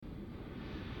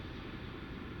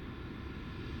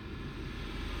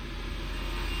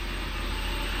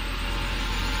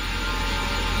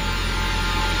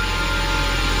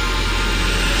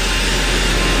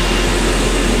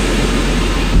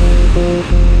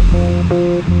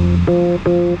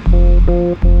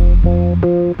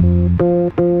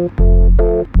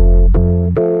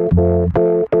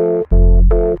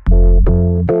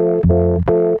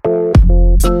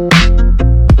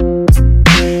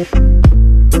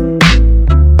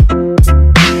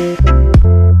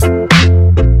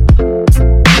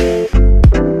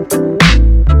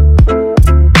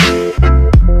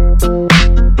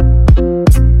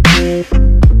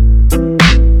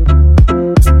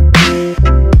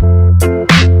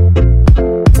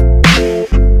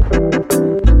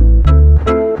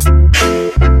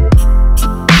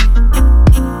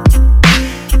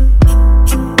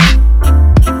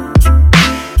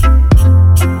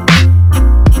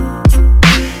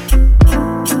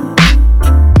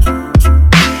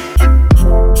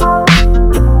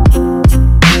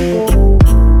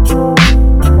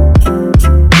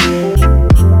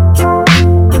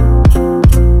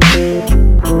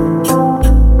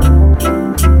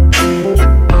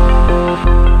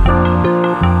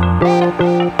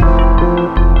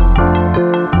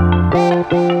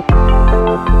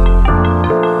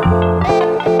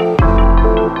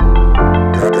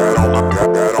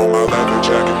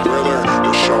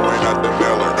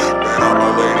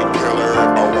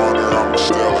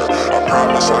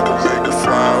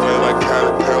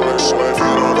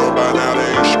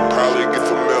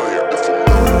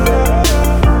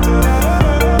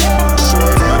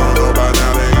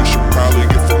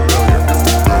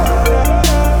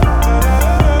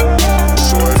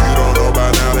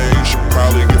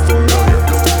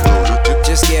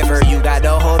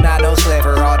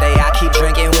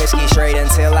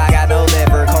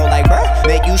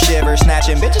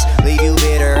snatching bitches, leave you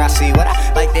bitter. I see what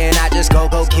I like, then I just go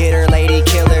get her. Lady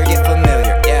killer, get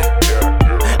familiar, yeah.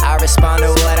 I respond to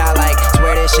what I like.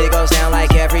 Swear this shit goes down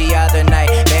like every other night.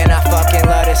 Man, I fucking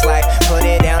love this life. Put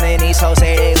it down and these hoes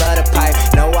say they love the pipe.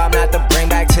 No, I'm not the bring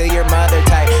back to your mother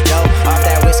type. No, off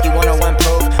that whiskey 101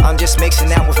 proof. I'm just mixing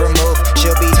that with vermouth.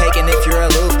 She'll be taken if you're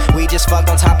aloof. We just fucked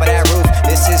on top of that roof.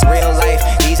 This is real life.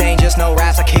 These ain't just no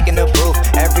raps. I kick in the booth.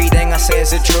 Everything I say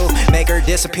is the truth. Make her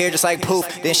disappear just like poof.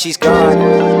 Then she's gone.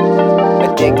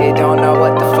 Addicted, don't know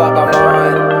what the fuck I'm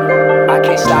on. I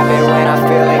can't stop it when I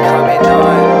feel it coming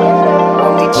on.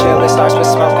 When we chill, it starts with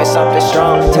smoking something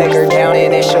strong. Take her down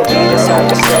and then she'll be the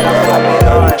surface that I'm fucking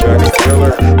on. Jacket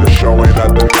killer, the show ain't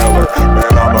nothing killer.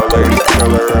 Man, I'm a lady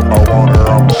killer. If I want her,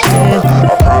 I'm a stealer. I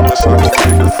promise I can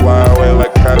make her fly away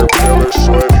like caterpillars.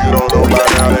 So if you don't know by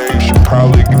now, then you should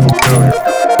probably get familiar.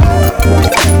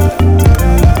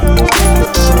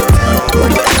 So if you don't know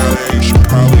by now, then you should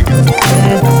probably get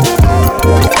familiar.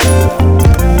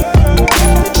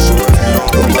 So if you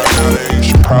don't know by now, then you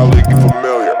should probably get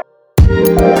familiar.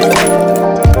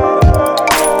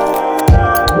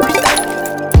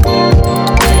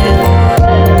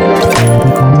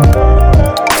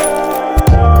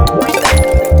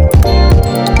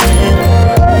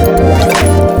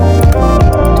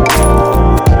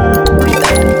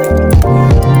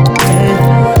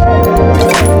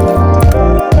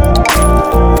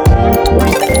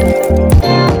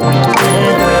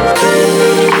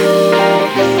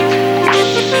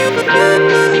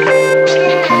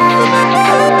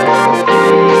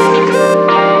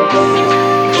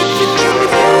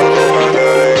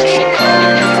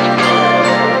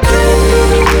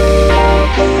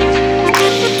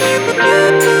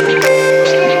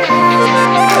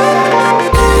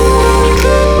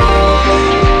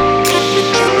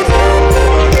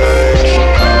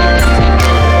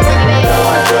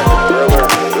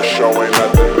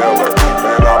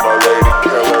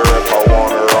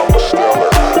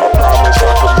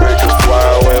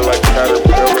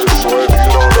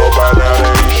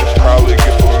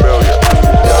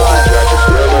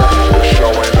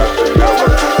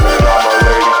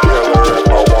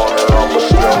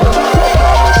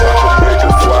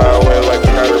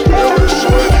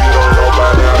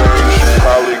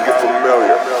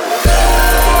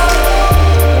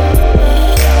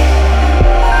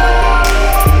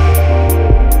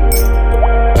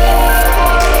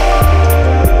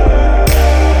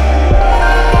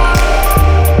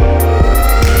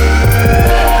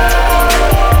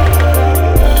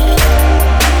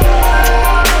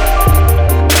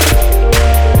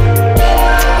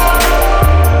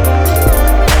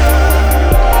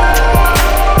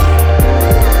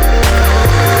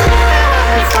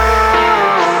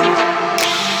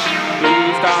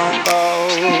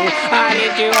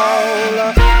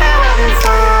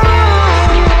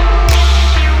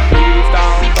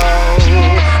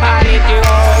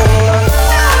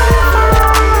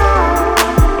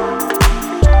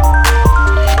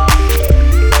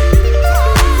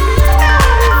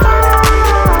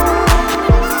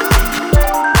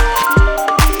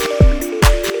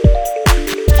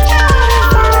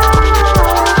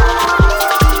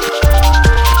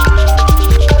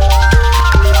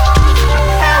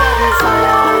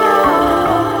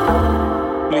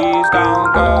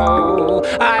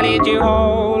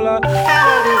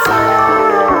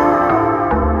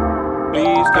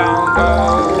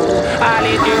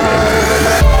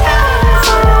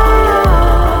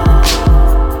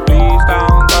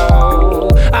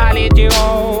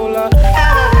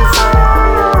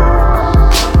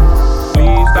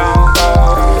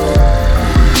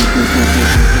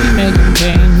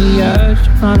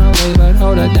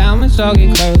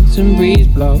 soggy clothes and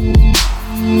breezeblocks.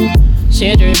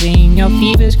 Citrus in your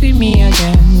fever, scream me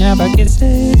again. Never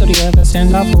kisses, or do you ever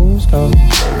send a full stop?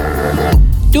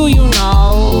 Do you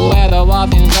know where the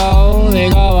waffles go?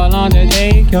 They go along to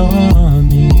take your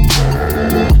honey.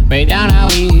 Way down how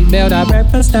we build our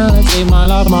breakfast down. Say my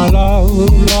love, love,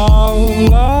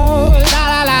 love.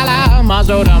 La la la la,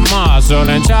 muscle to muscle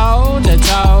and toe to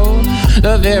toe.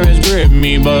 The fear has gripped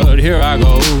me, but here I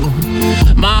go.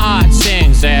 My heart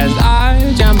sings as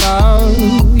I jump out.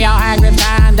 Your angry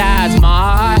fan that's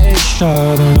my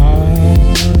shoulders.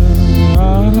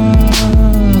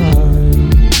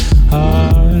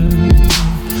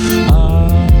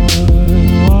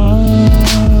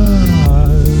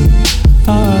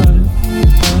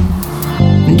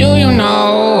 Do you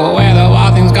know where the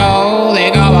wild things go?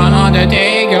 They go on to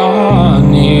take your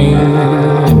honey.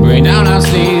 Break down our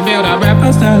sleep, build our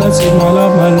breakfast, and let's see my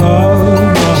love, my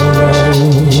love.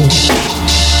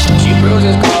 She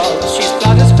bruises clothes, she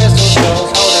splutters pistol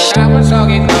shows. Hold her down when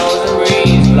soggy clothes and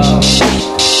breeze blows.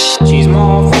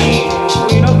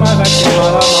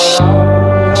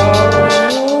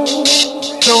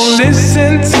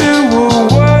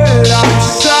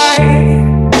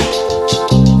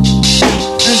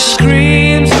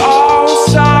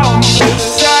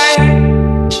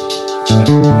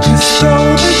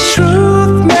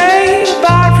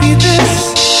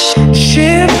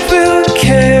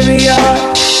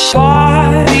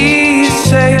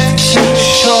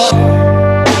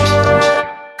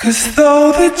 'Cause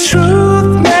though the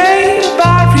truth may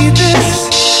vary, this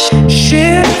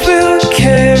ship will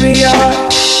carry our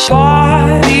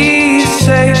bodies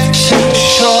safe to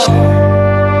shore.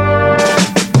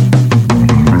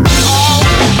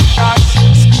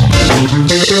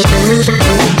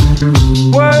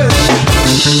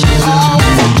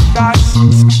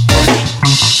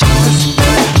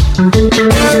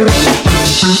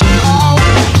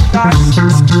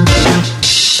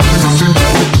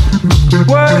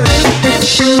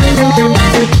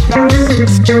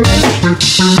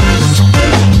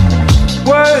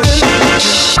 Words,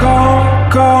 all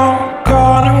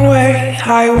gone away.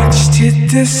 I watched you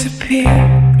disappear.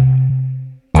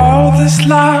 All this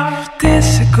love,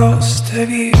 this a ghost of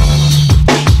you.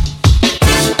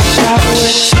 Now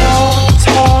we're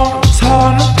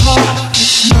torn apart.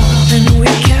 There's nothing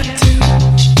we can do.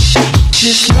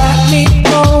 Just let me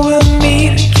go, we'll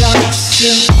meet again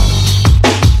soon.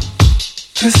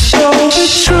 'Cause though the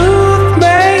truth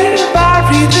may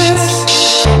vary, this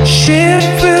ship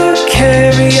will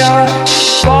carry our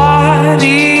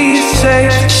bodies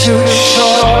safe to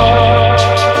shore.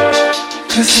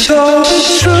 'Cause though the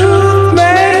truth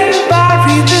may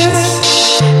vary, this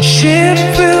ship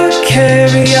will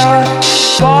carry our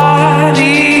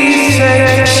bodies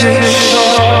safe to shore.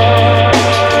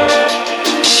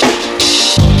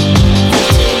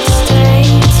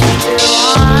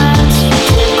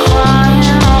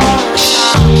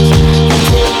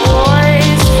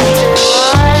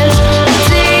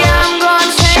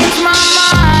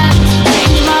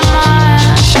 Change my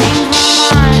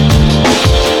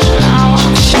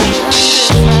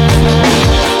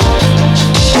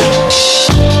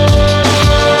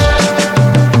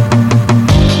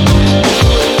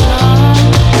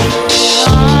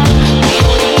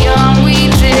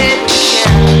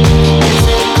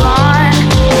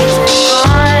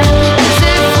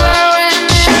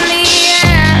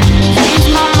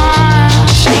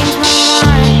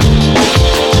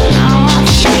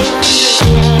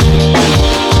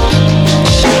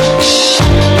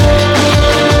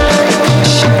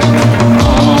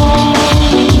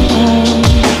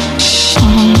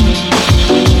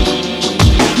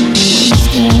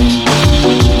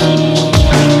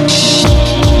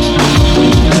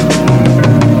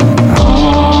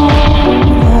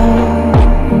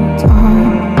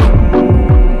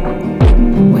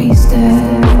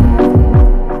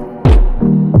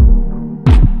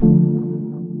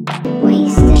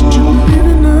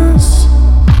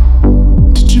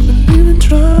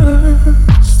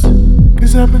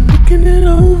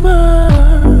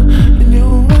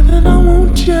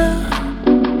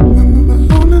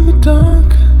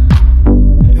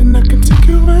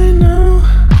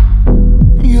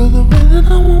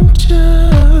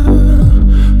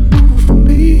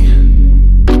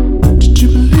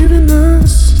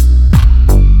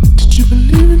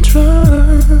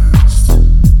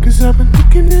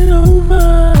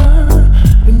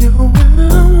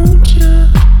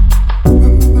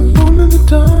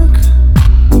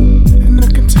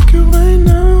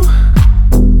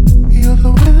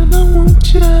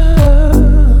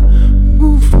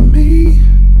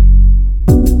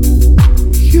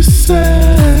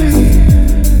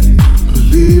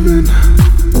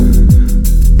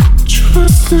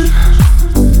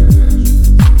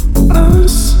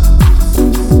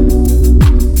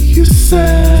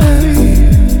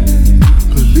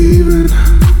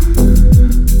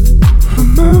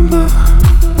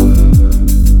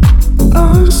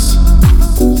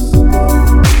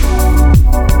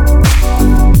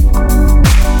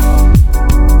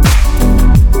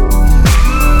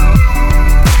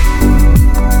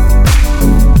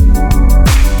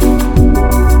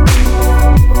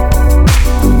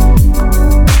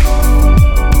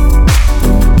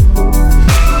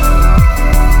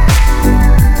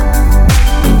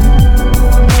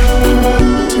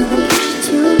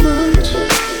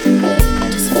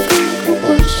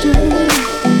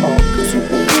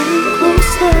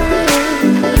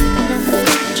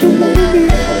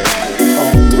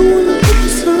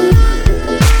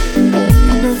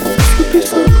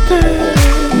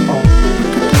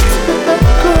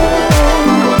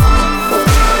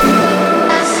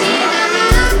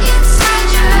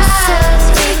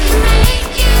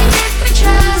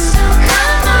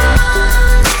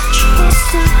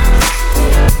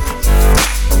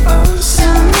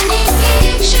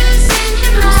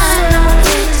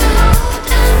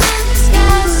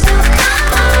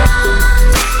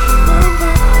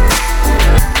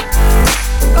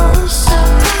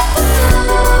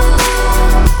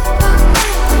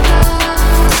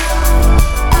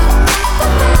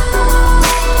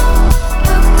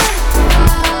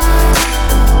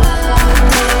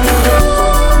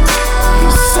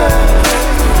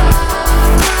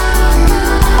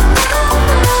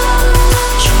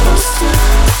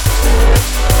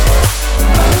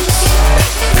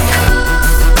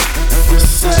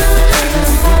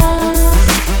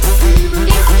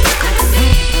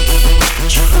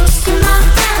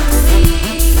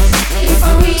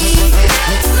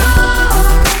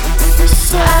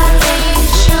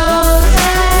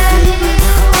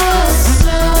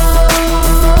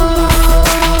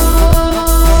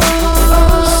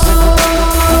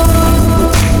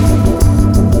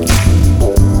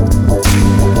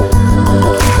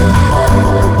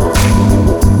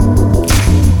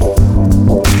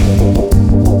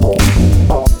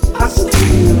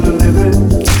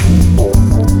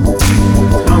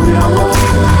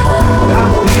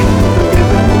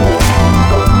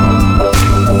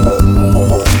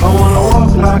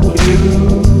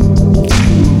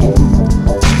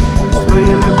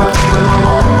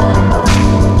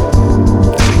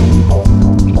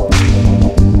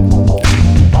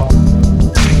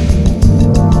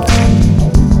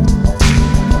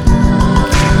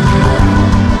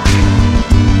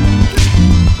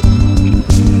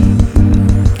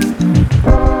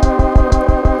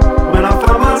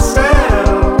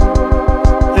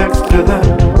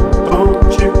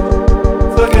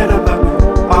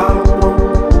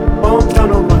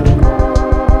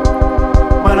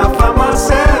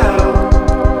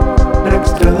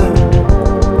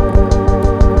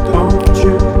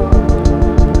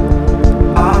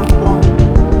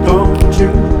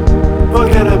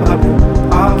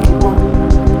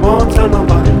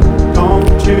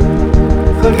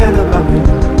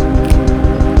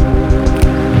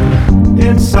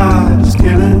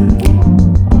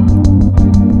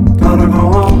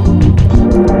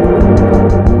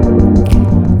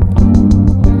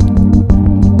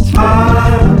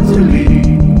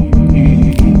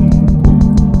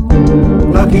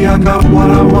Lucky I got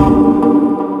what I want.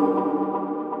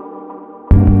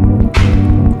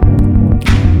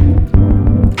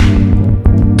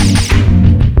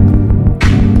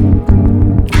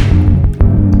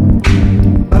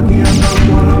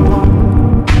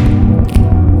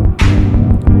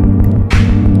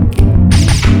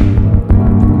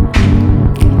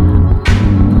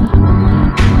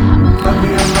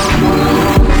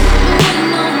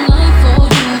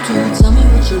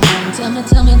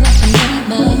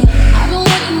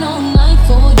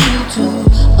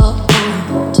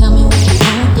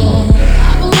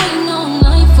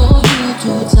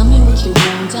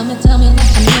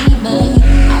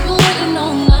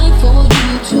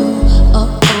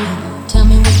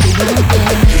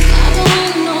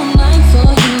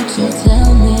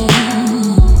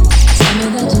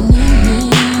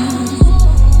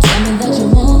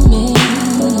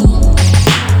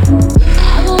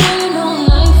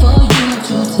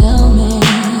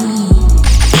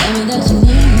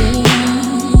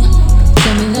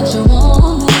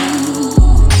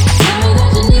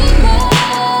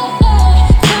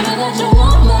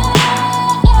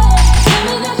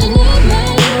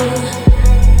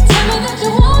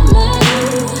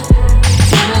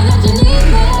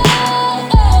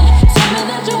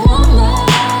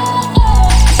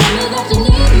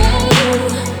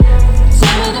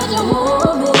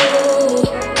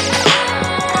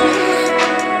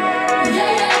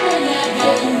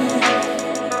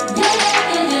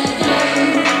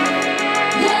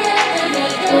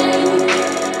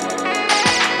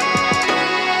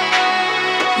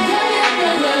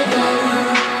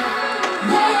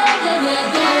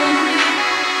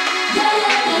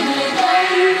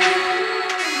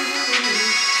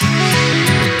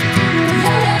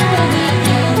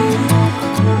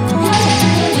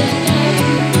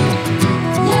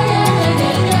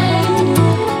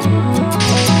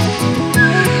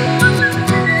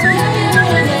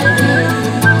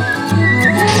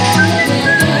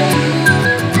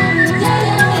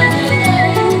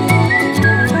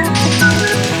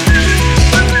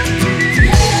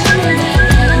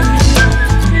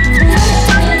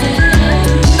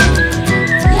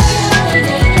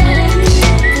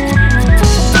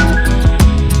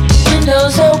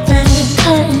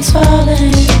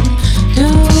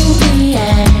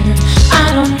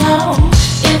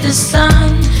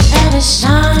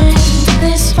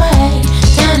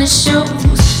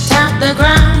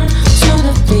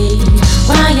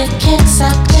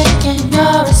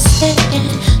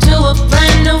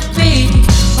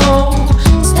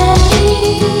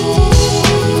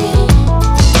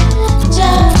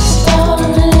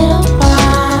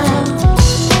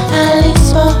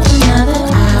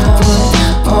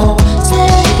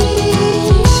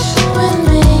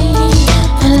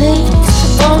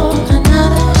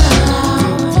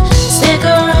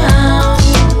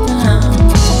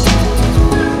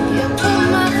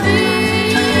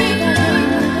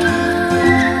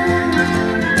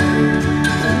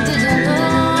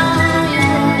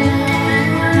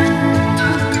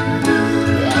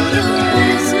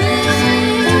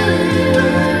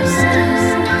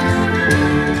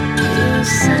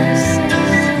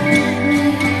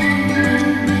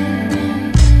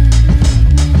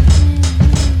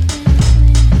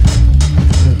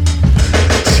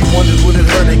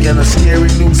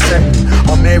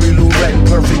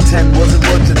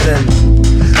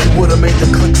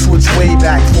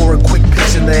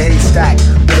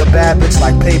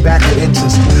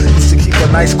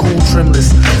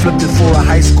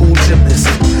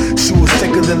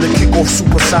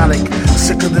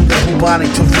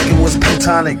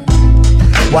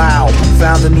 Wow,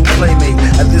 found a new playmate.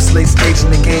 At this late stage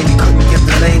in the game, he couldn't get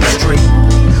the name straight.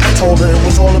 Told her it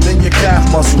was all up in your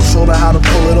calf muscle. Showed her how to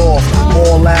pull it off,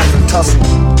 more laugh and tussle.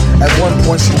 At one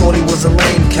point she thought he was a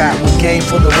lame cat with game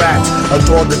for the rats, a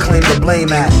dog to claim the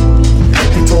blame at.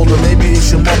 He told her maybe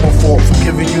it's your mama fault for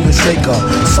giving you the shaker.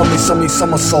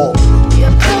 Somersault.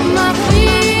 You put my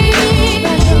feet.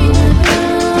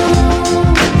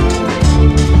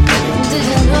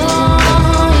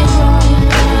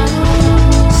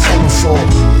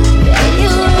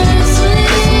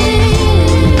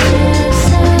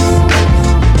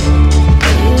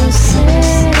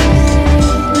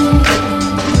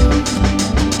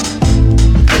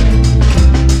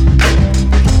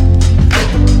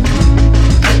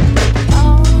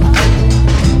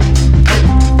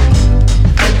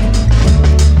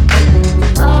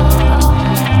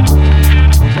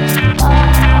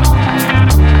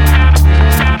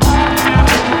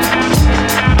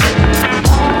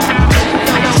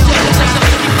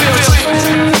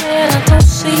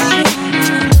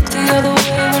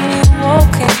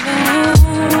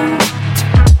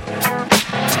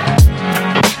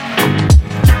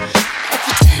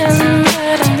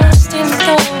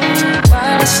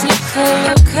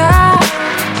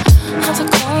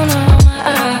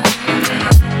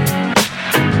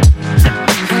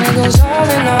 it goes on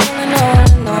and on and on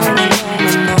and on and on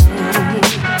and on.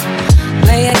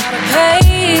 Laying out a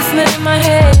pavement in my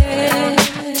head.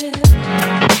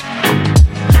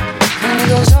 And it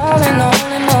goes on and on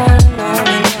and on and on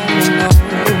and on and on.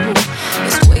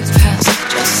 It's way past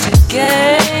just a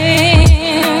game.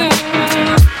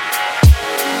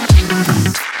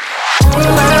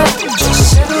 Just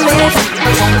sit with me,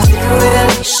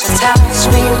 release the ties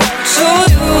we to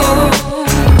you.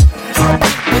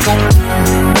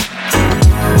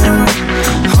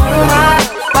 Oh my,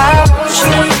 why won't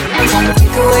you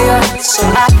take away your head so I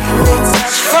can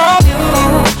detach from you?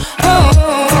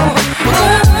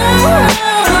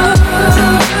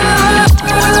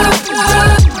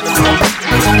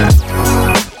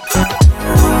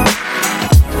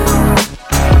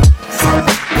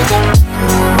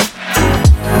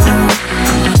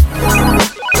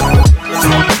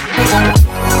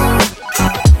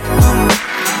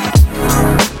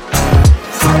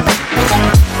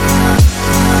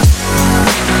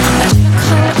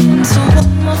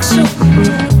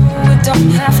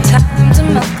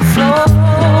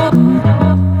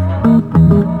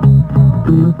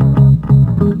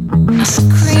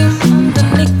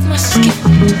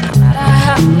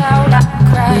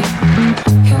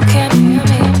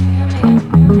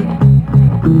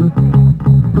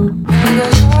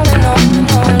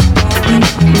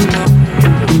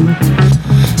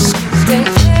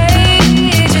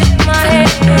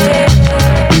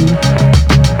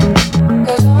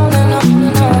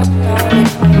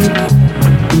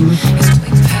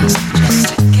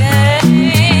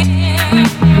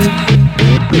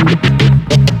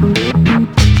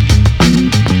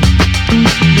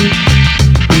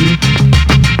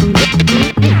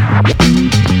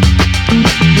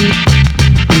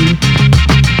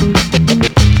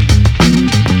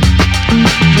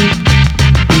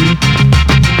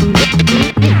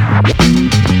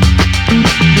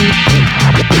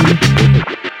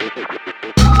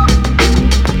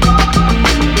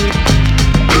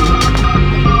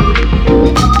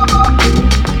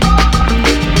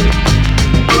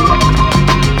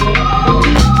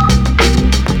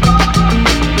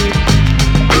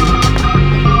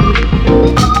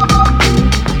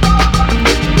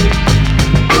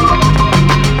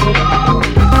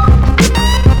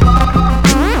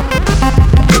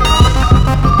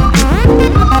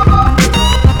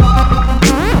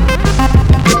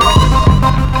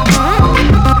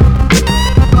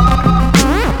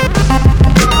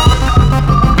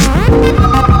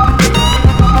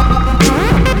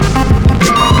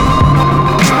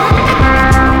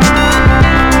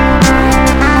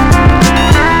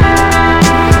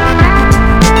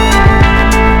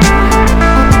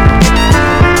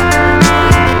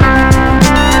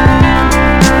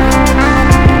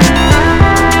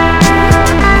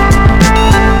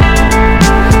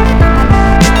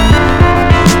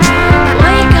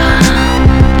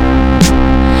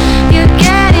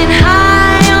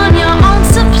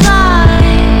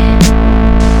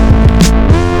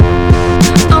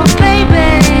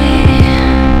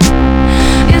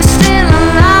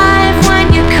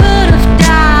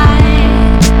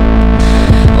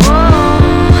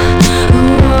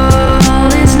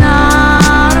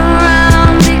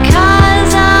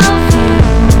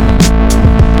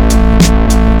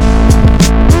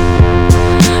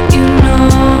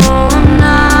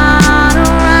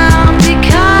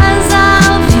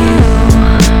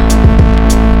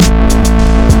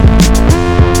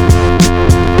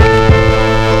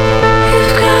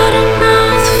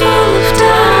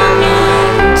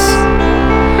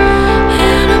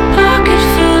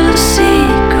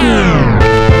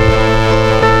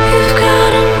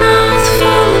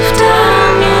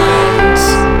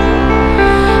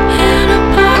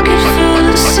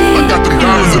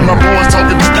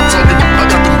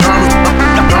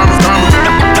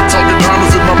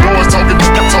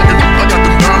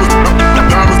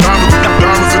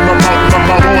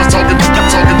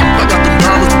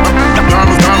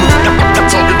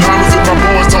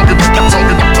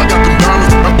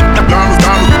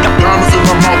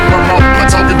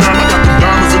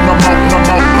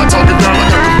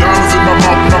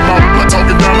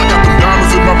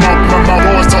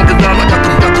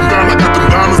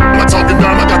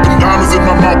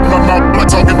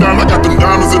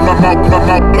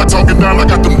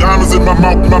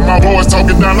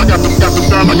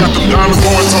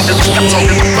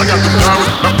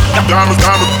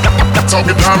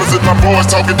 talking diamonds and my boys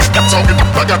talking. I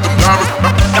got them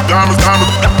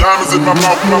diamonds in my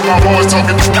mouth. My boys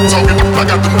talking. I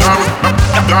got them diamonds,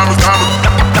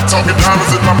 talking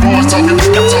diamonds and my boys talking.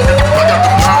 I got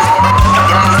them diamonds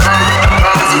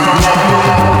in my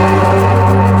mouth.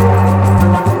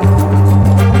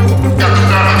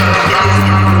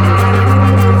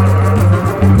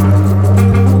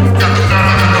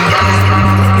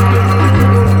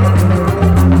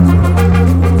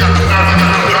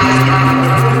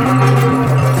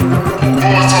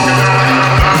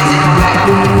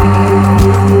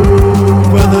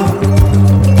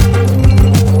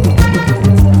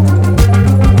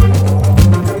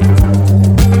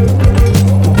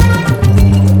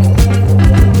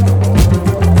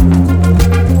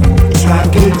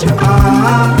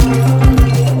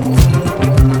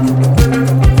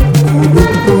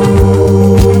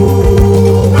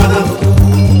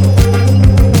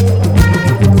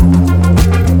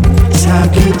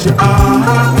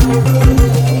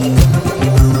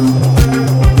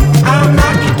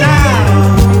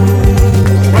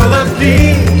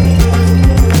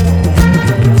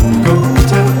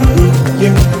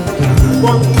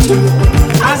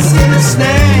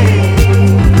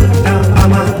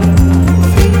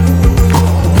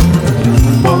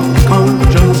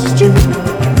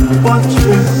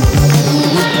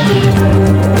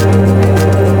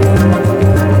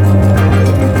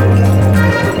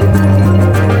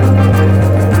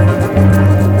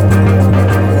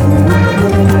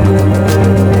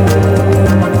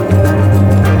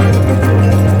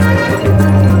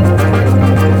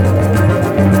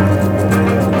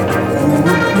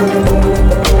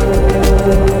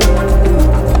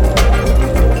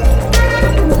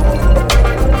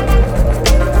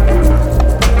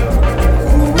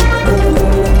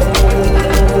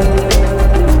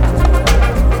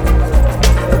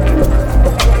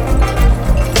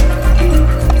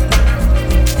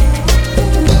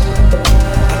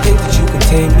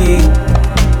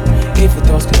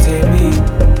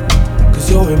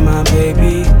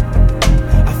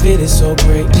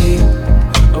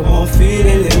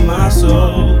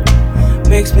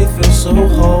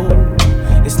 behold,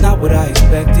 it's not what I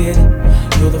expected.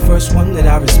 You're the first one that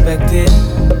I respected.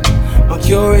 My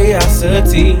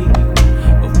curiosity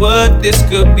of what this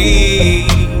could be.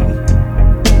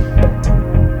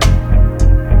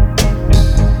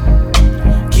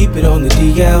 Keep it on the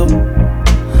DL.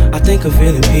 I think I'm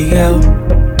feeling PL.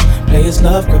 Players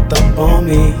love crept up on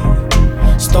me.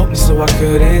 Stalked me so I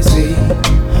couldn't see.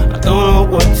 I don't know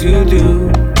what to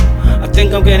do. I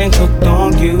think I'm getting cooked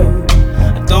on you.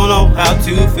 I don't know how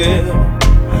to feel.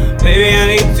 Maybe I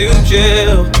need to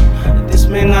chill. This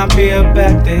may not be a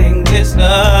bad thing. This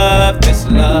love, this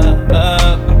love.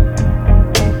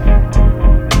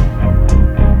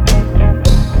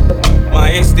 My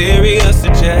exterior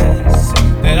suggests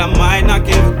that I might not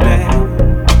give a damn.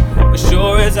 But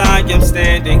sure as I am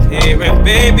standing here, and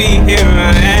baby, here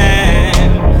I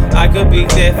am. I could be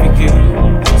there for you,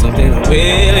 something I'm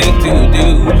willing to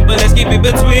do. But let's keep it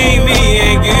between me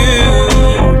and you.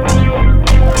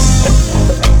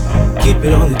 Keep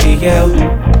it on the DL.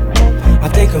 I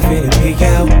think I'm feeling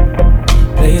PL.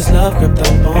 Players love crept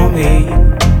up on me.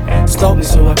 Stalked me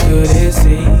so I couldn't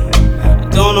see. I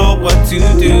don't know what to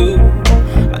do.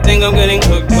 I think I'm getting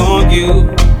hooked on you.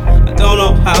 I don't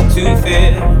know how to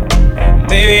feel.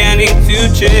 Maybe I need to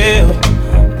chill.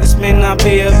 This may not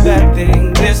be a bad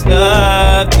thing. This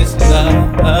love, this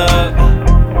love,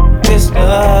 this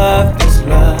love, this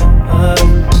love.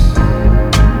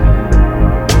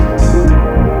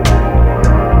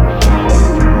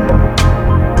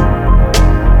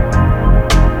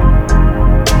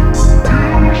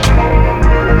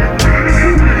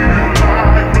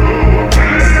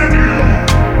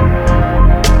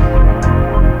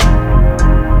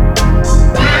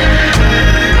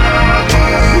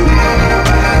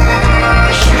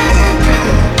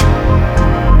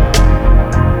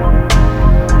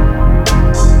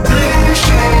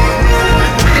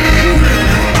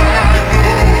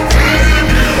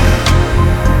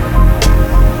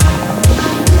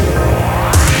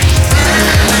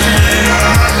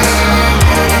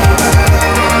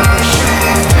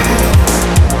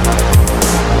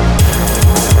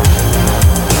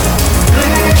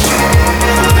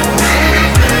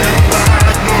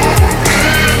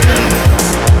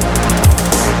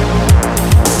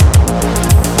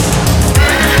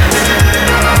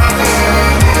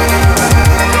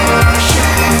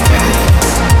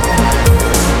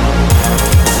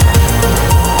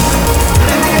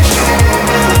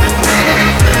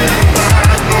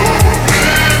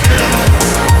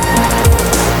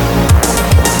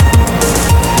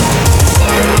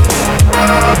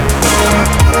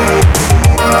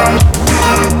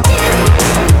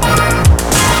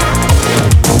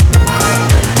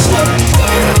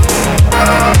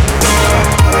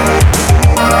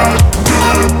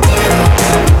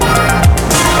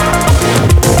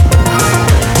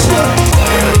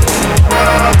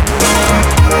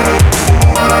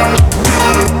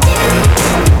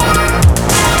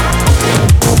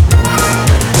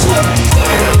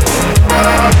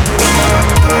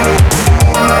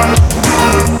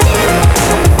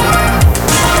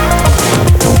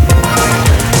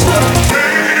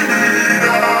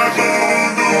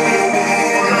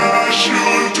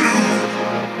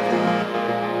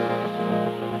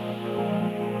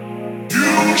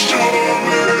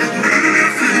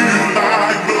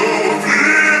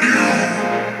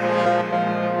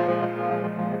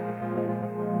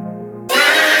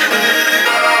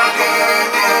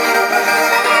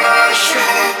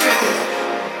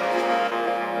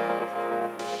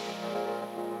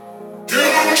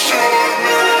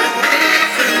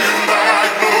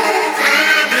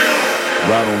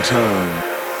 Right on time,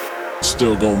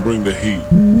 still gonna bring the heat.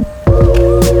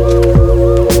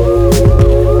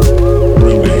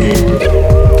 Bring the heat.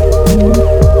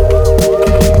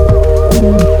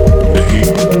 The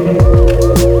heat.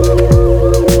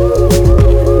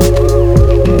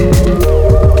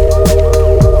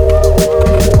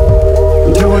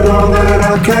 Doing all that I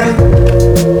can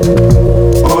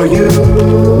for you.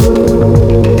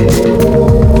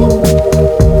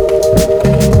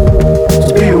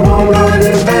 Be a woman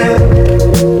in bed.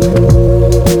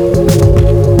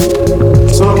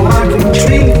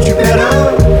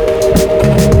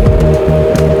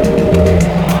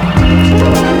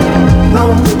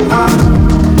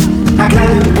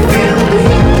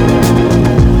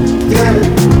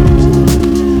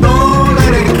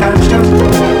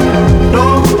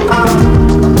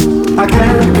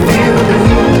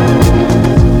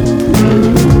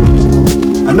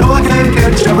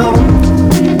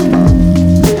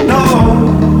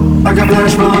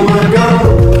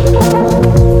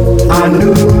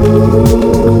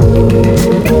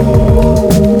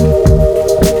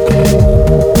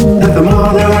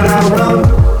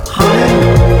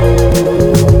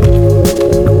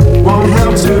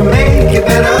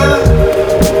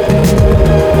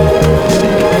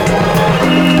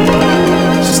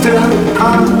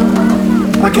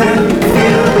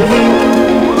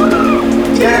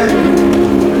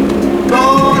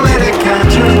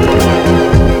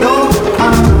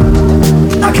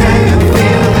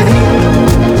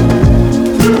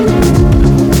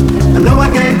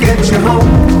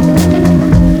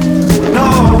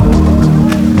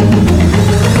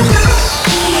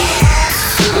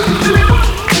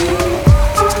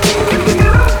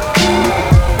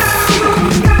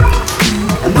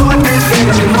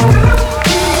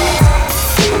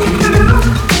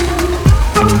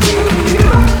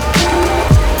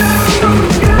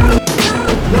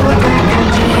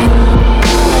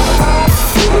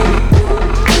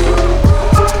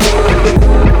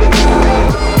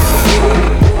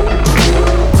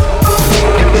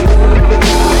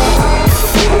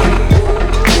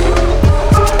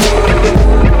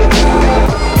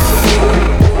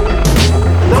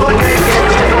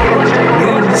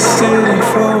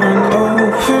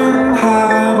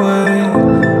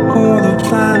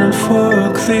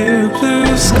 clear blue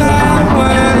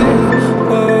skyway.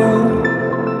 Whoa.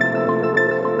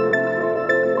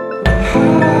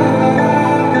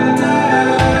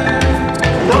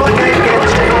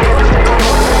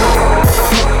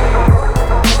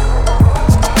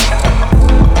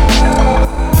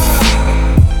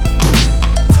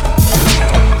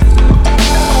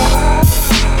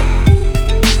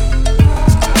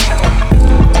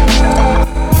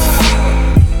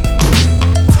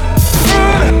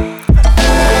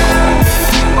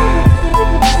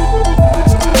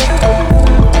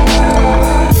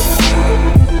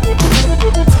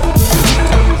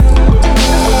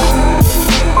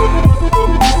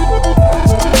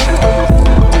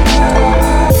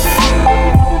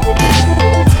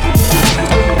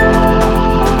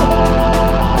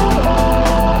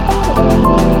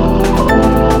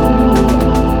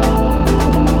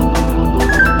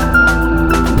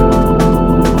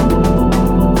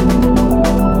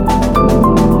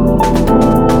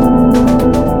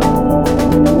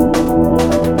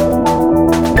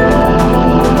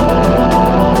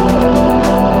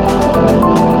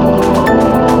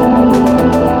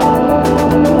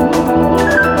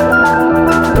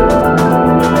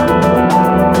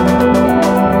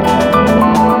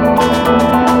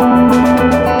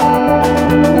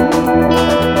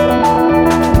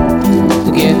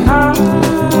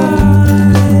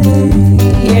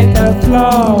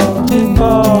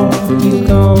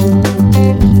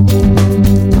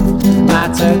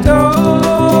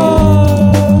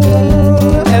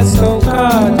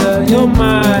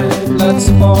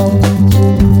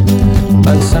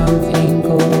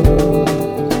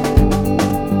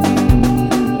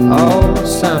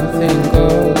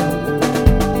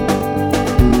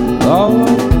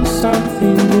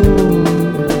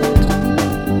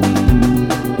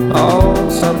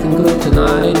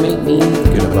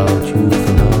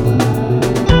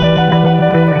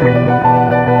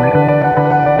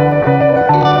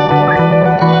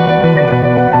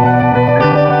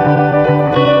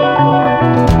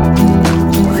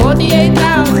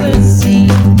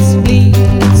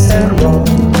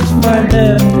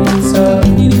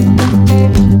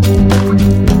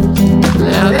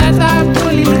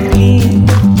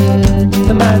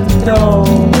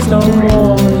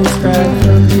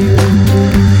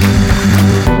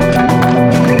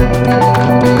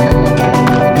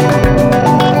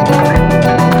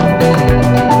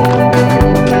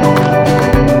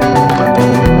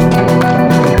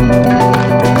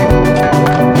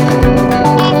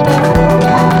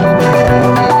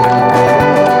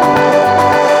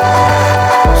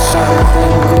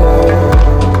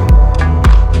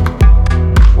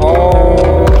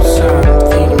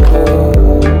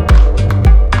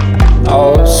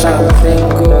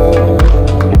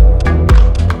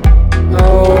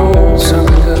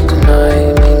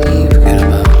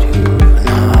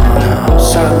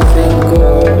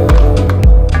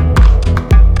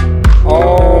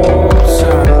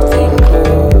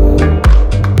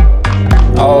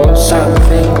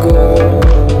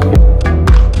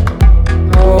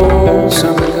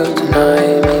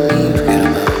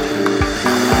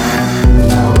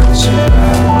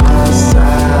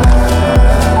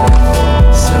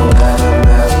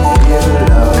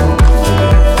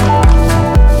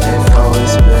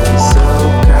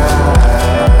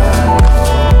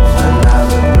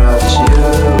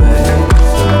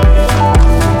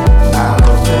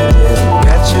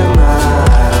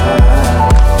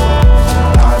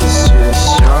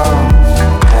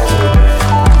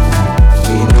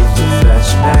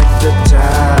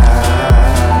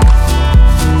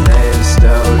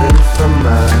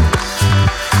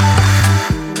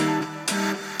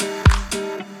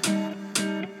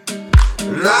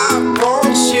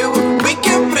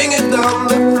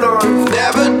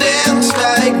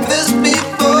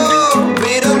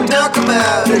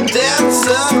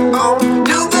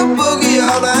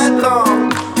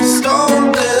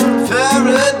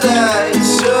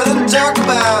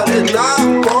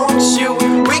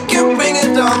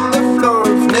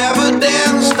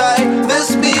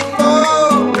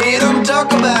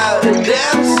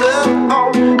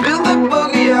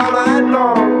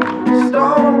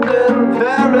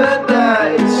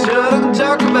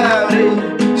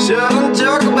 Shouldn't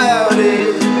talk about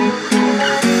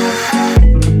it.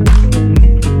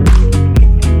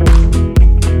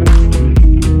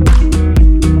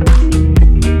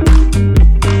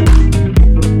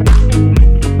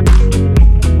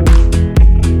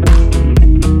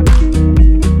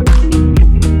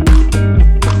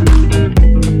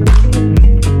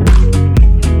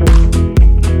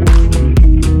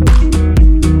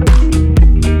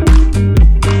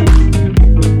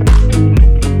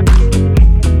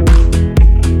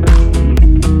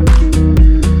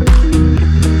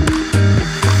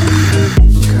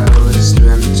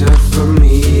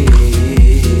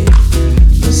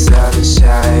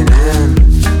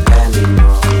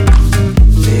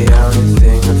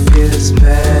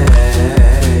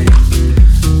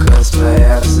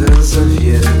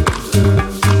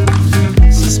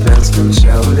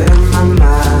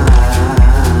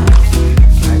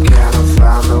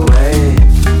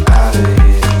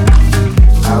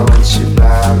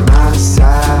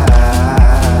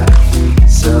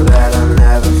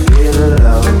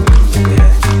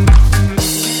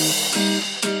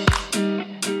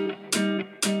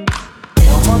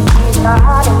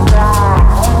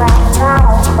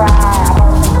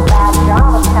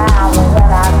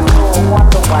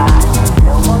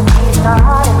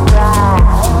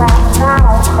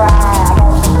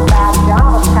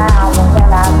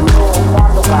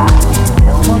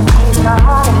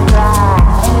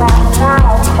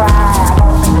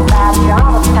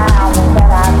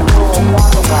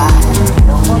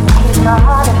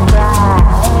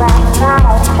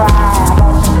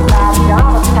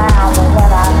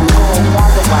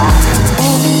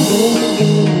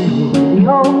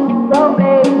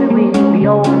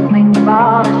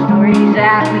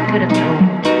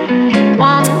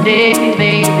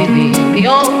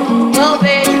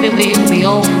 be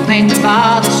old and think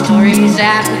about the stories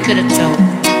that we could have told.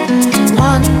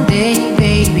 One day,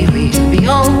 baby, we'll be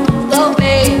old. Oh,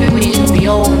 baby, we'll be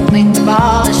old and think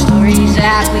about the stories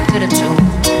that we could have told.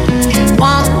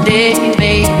 One day,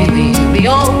 baby, we'll be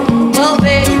old. Oh,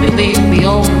 baby, we'll be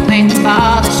old and think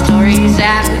about the stories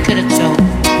that we could have told.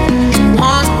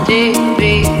 One day,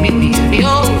 baby, we'll be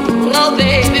old. Oh,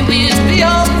 baby, we'll be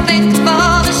old and think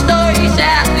about the stories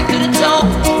that we could have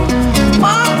told.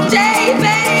 One day,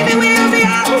 baby, we'll be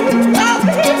old. Oh,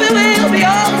 baby, we'll be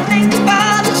old and think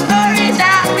about the stories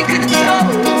that we could have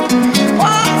told.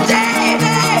 One day,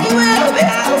 baby, we'll be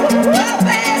old. Oh,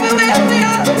 baby, we'll be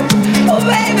old. Oh,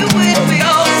 baby, we'll be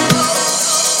old.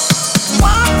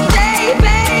 One day,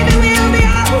 baby, we'll be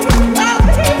old. Oh,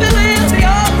 baby, we'll be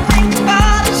old and think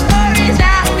about the stories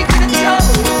that we could have told.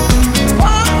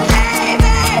 One day,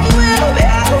 baby, we'll be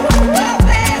old. Oh,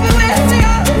 baby, we'll be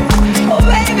old. Oh,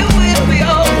 baby, we'll be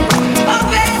old. Oh,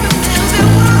 baby, we'll be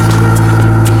old.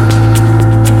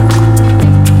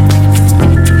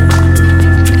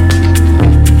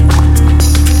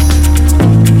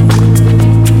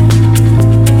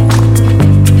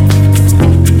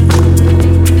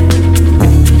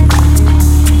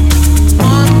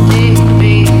 One day,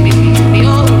 baby, we'll be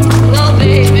old. Oh,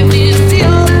 baby, we'll be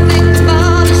old. Think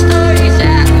about the stories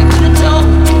that we could have told.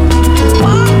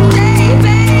 One day,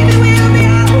 baby, we'll be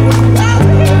old. Oh,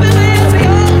 baby, we'll be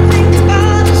old. Think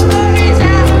about the stories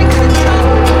that we could have told.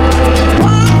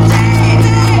 One day,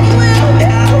 baby, we'll be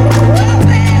old. Oh,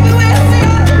 baby, we'll be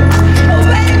old. Oh,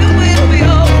 baby, we'll be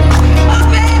old. Oh,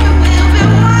 baby, we'll be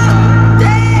one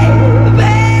day,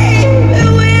 baby,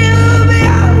 we'll be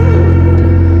old.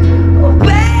 Oh,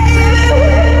 baby,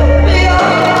 we'll be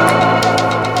old.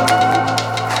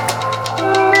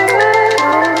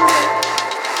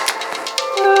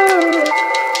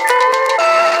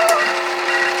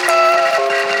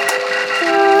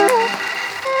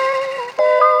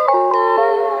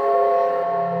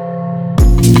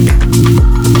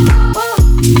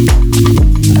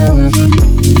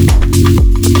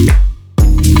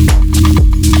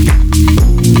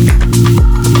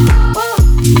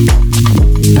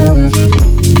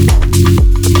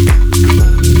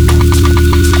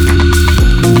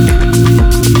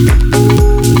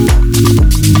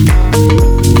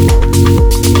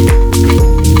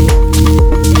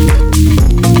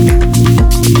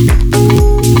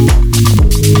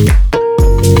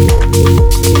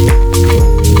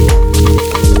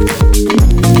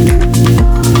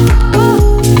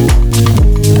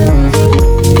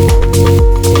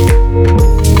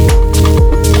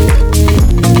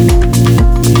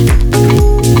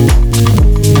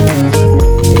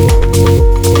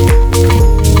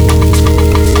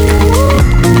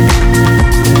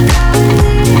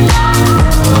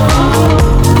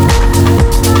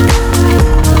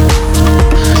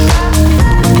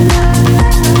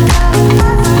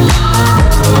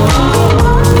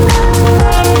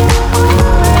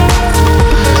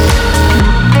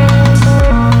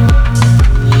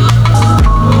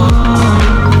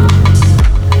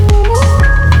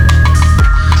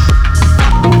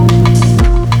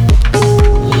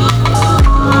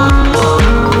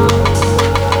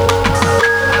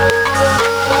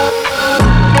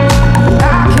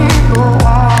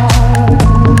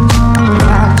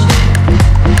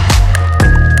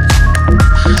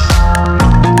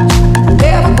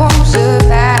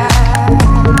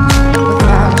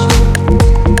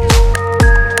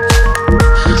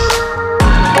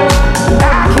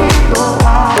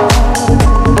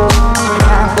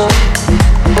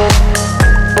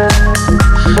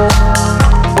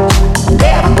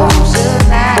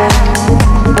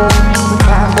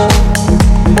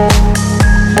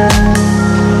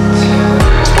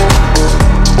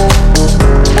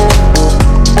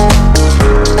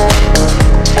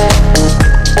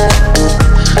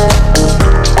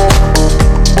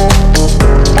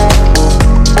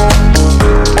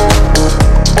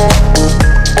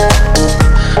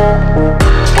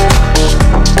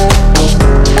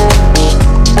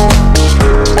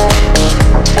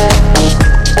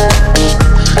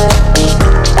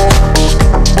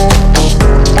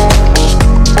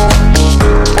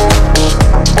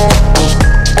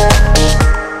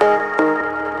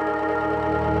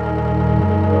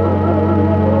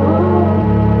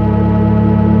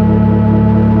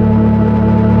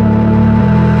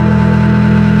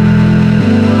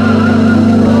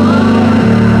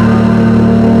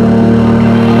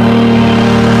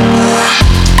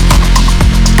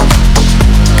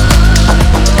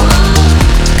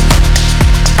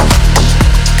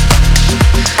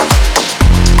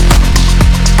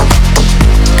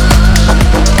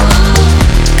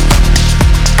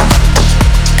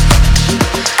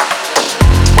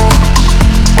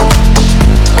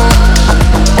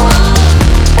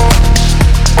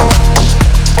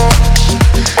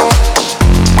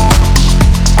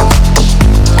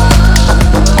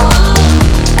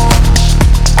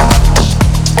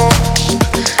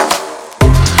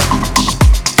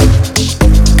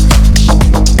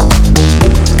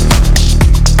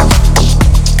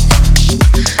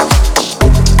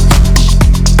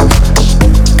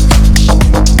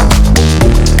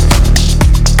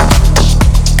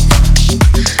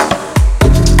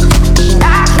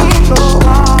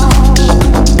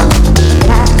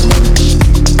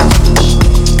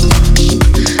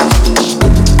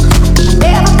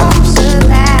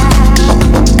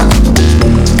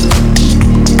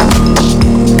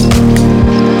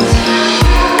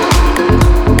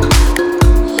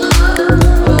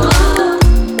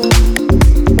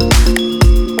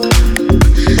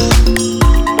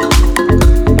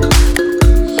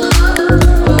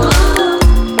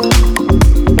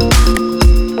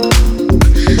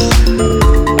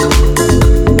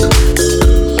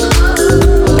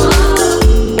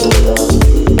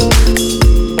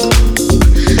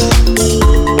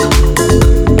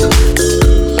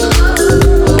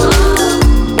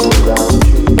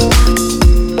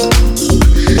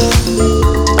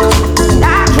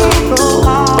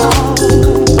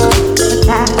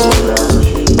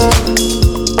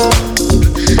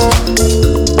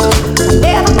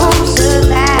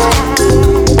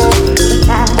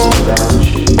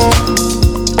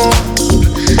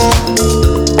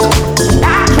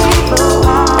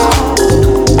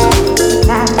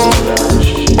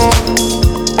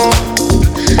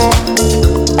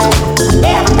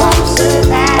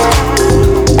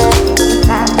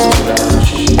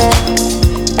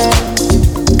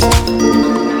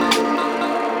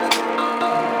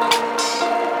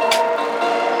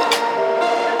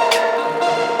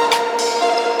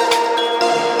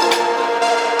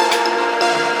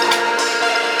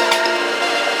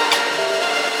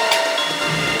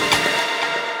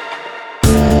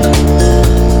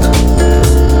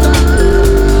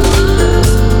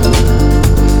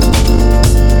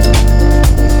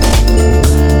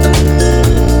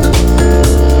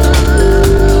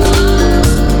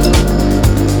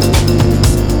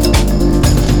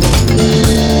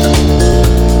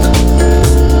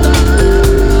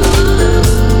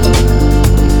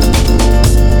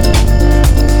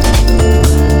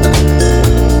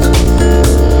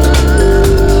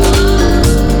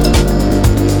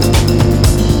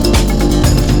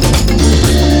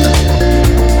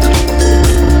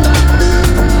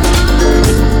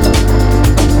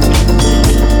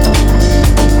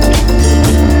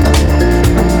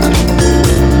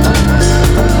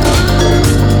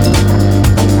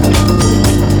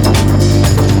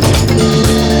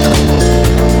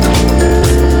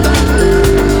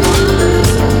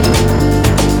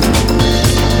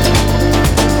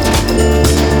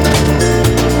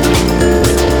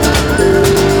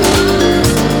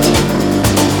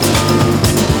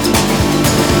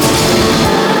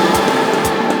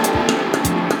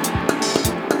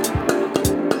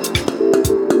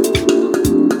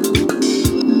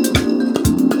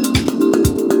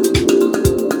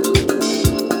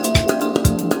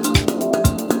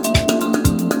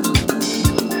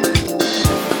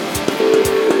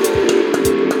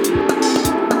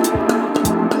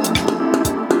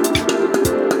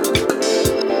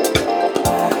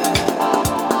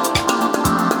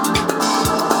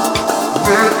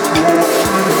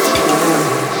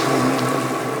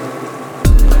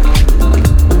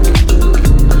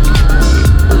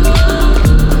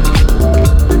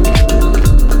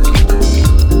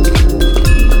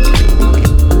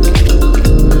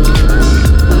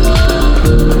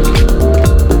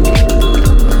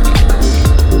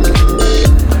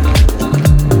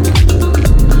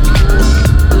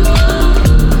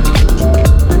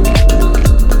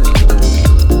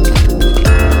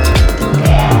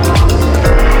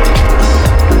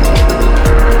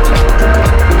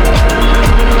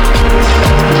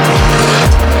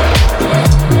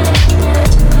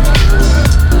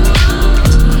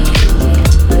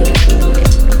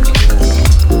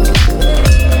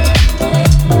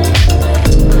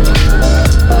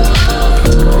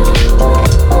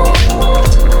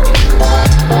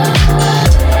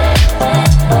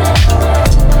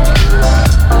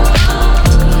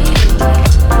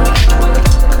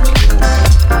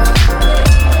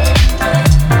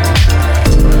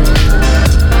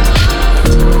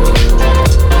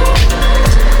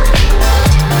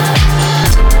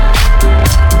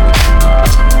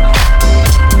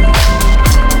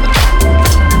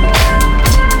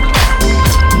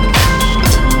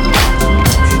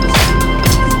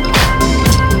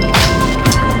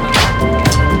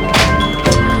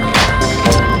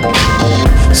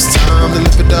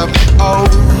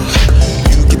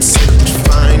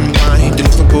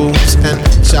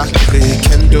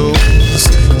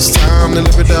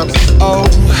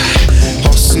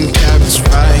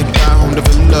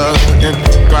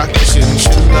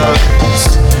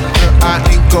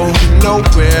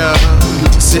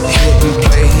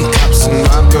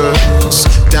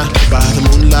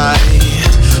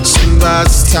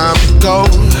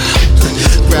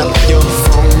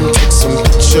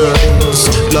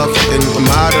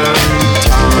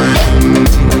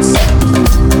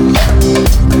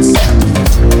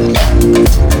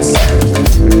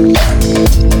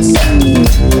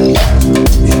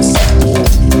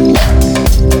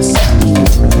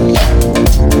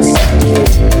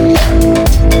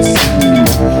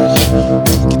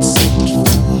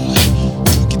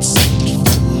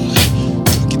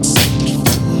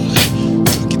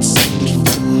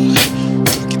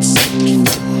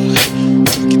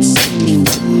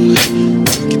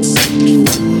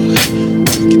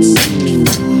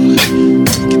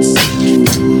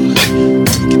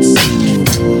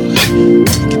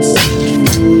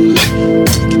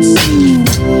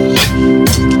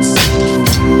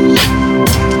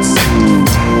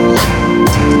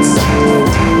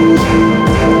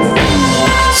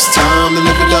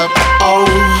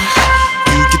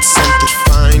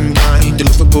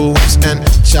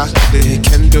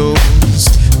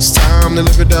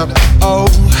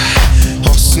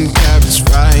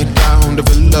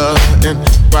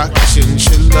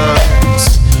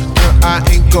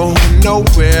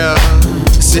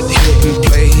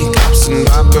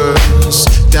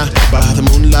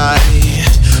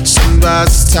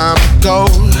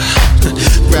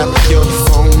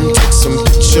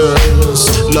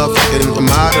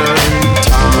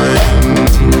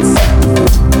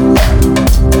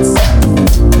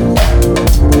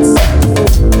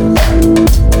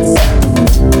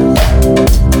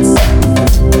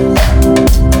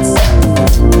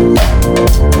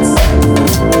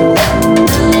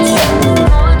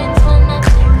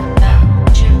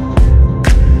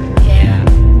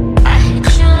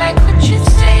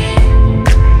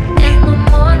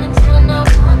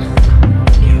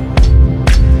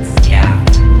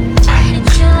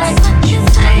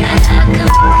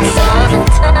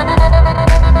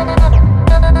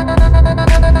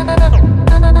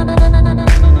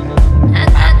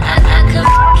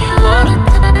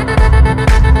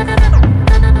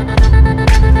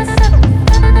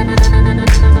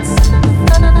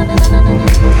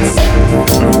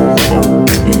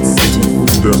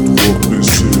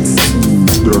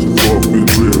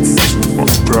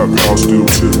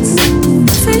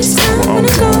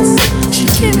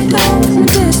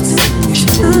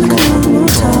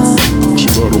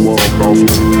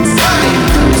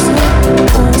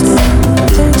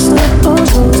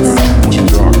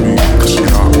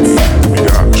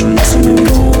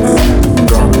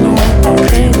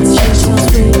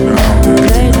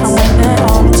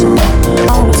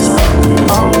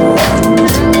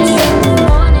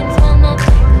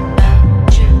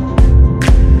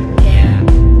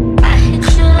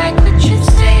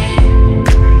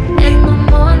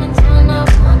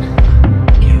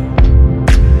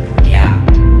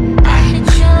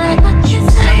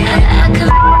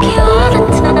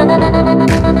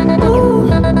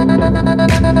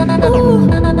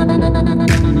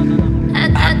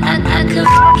 I could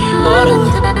fuck you all the time.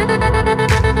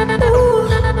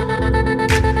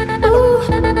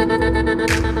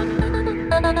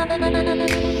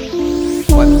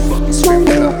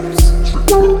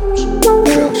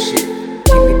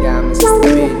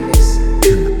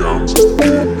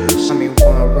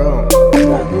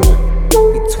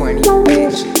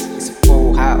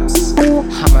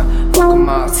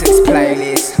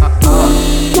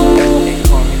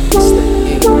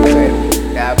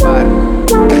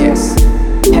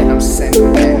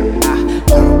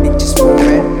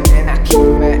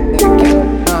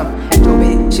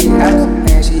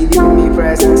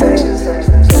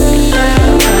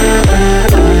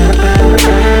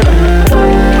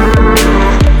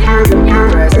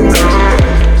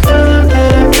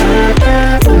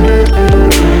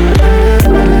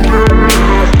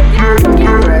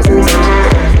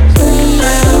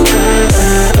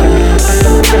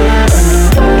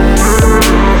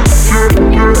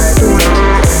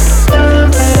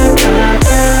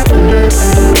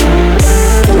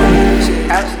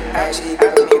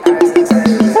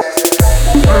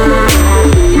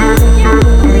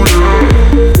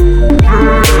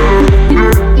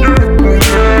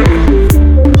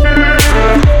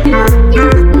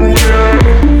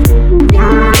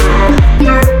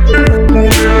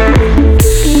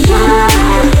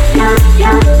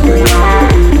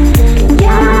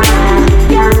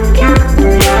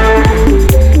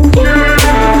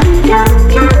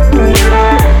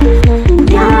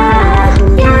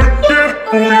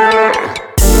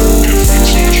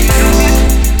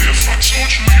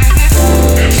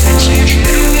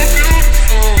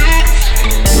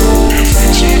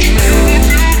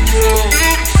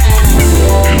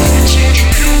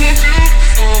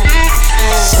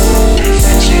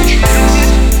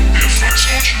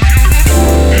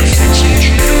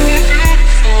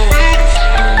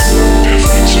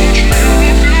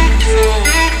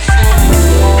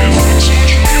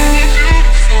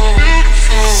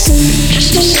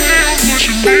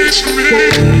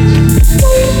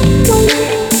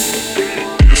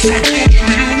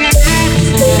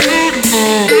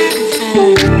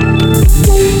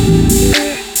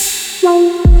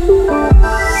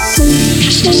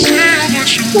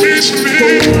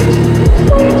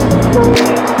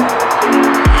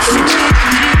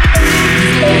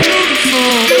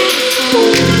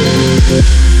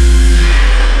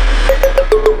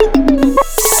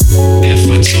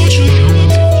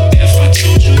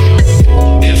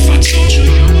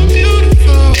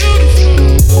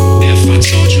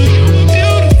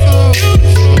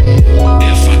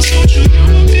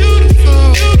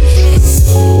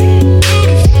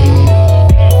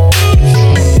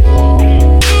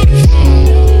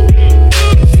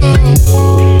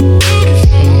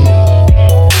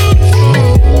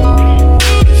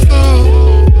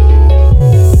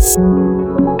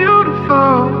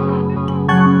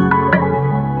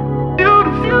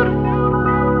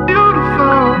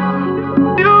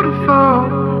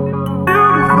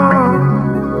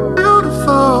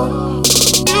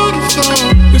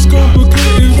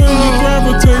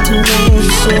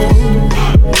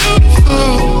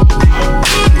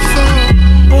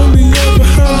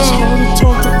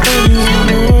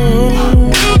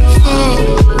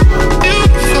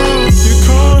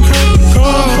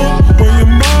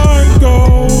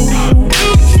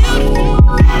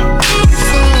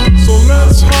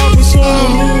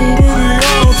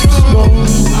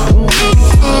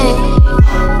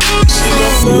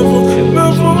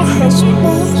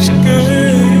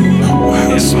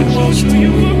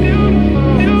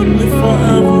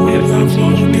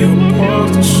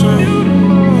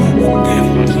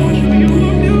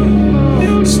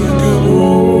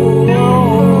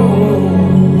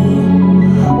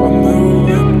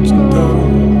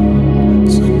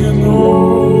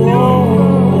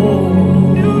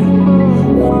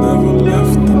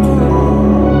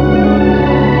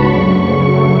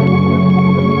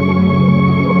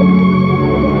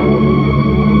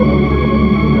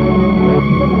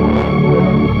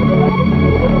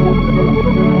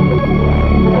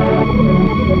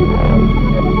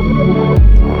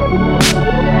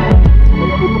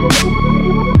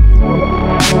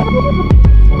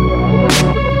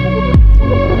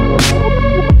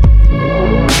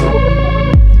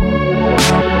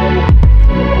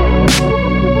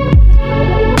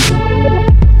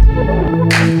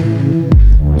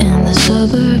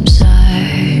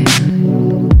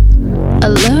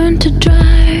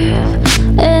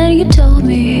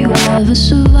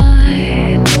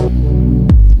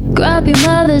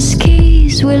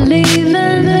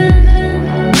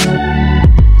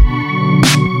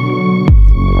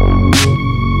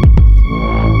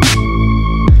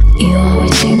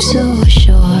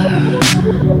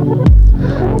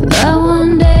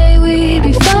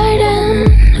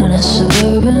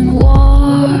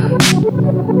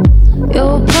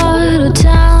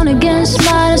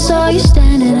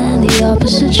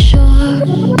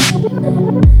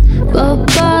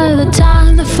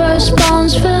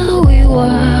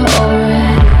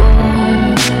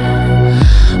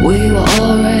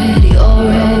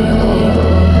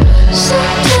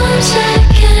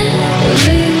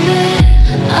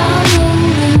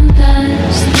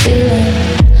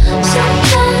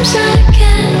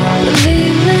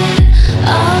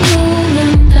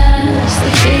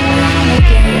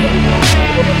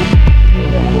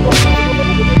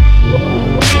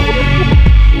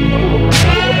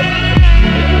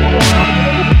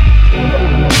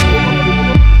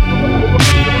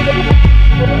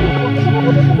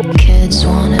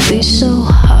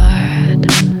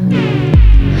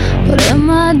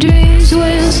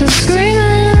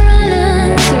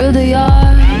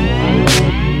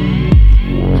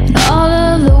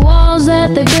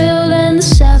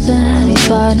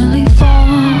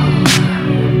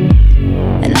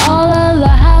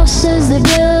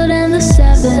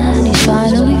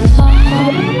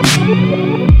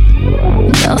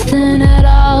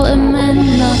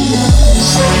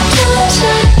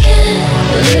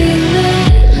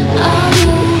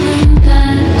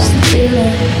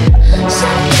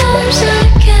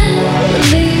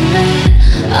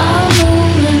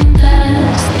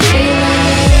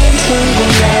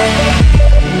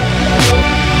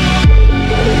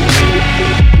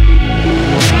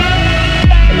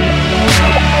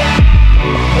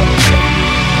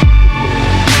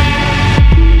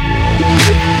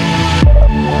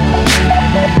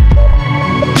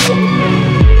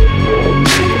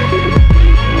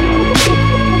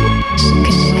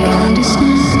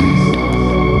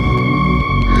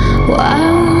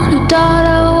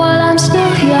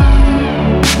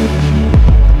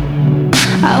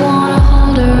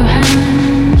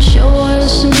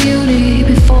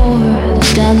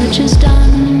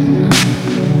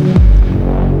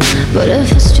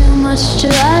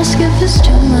 There's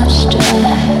too much to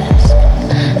hide.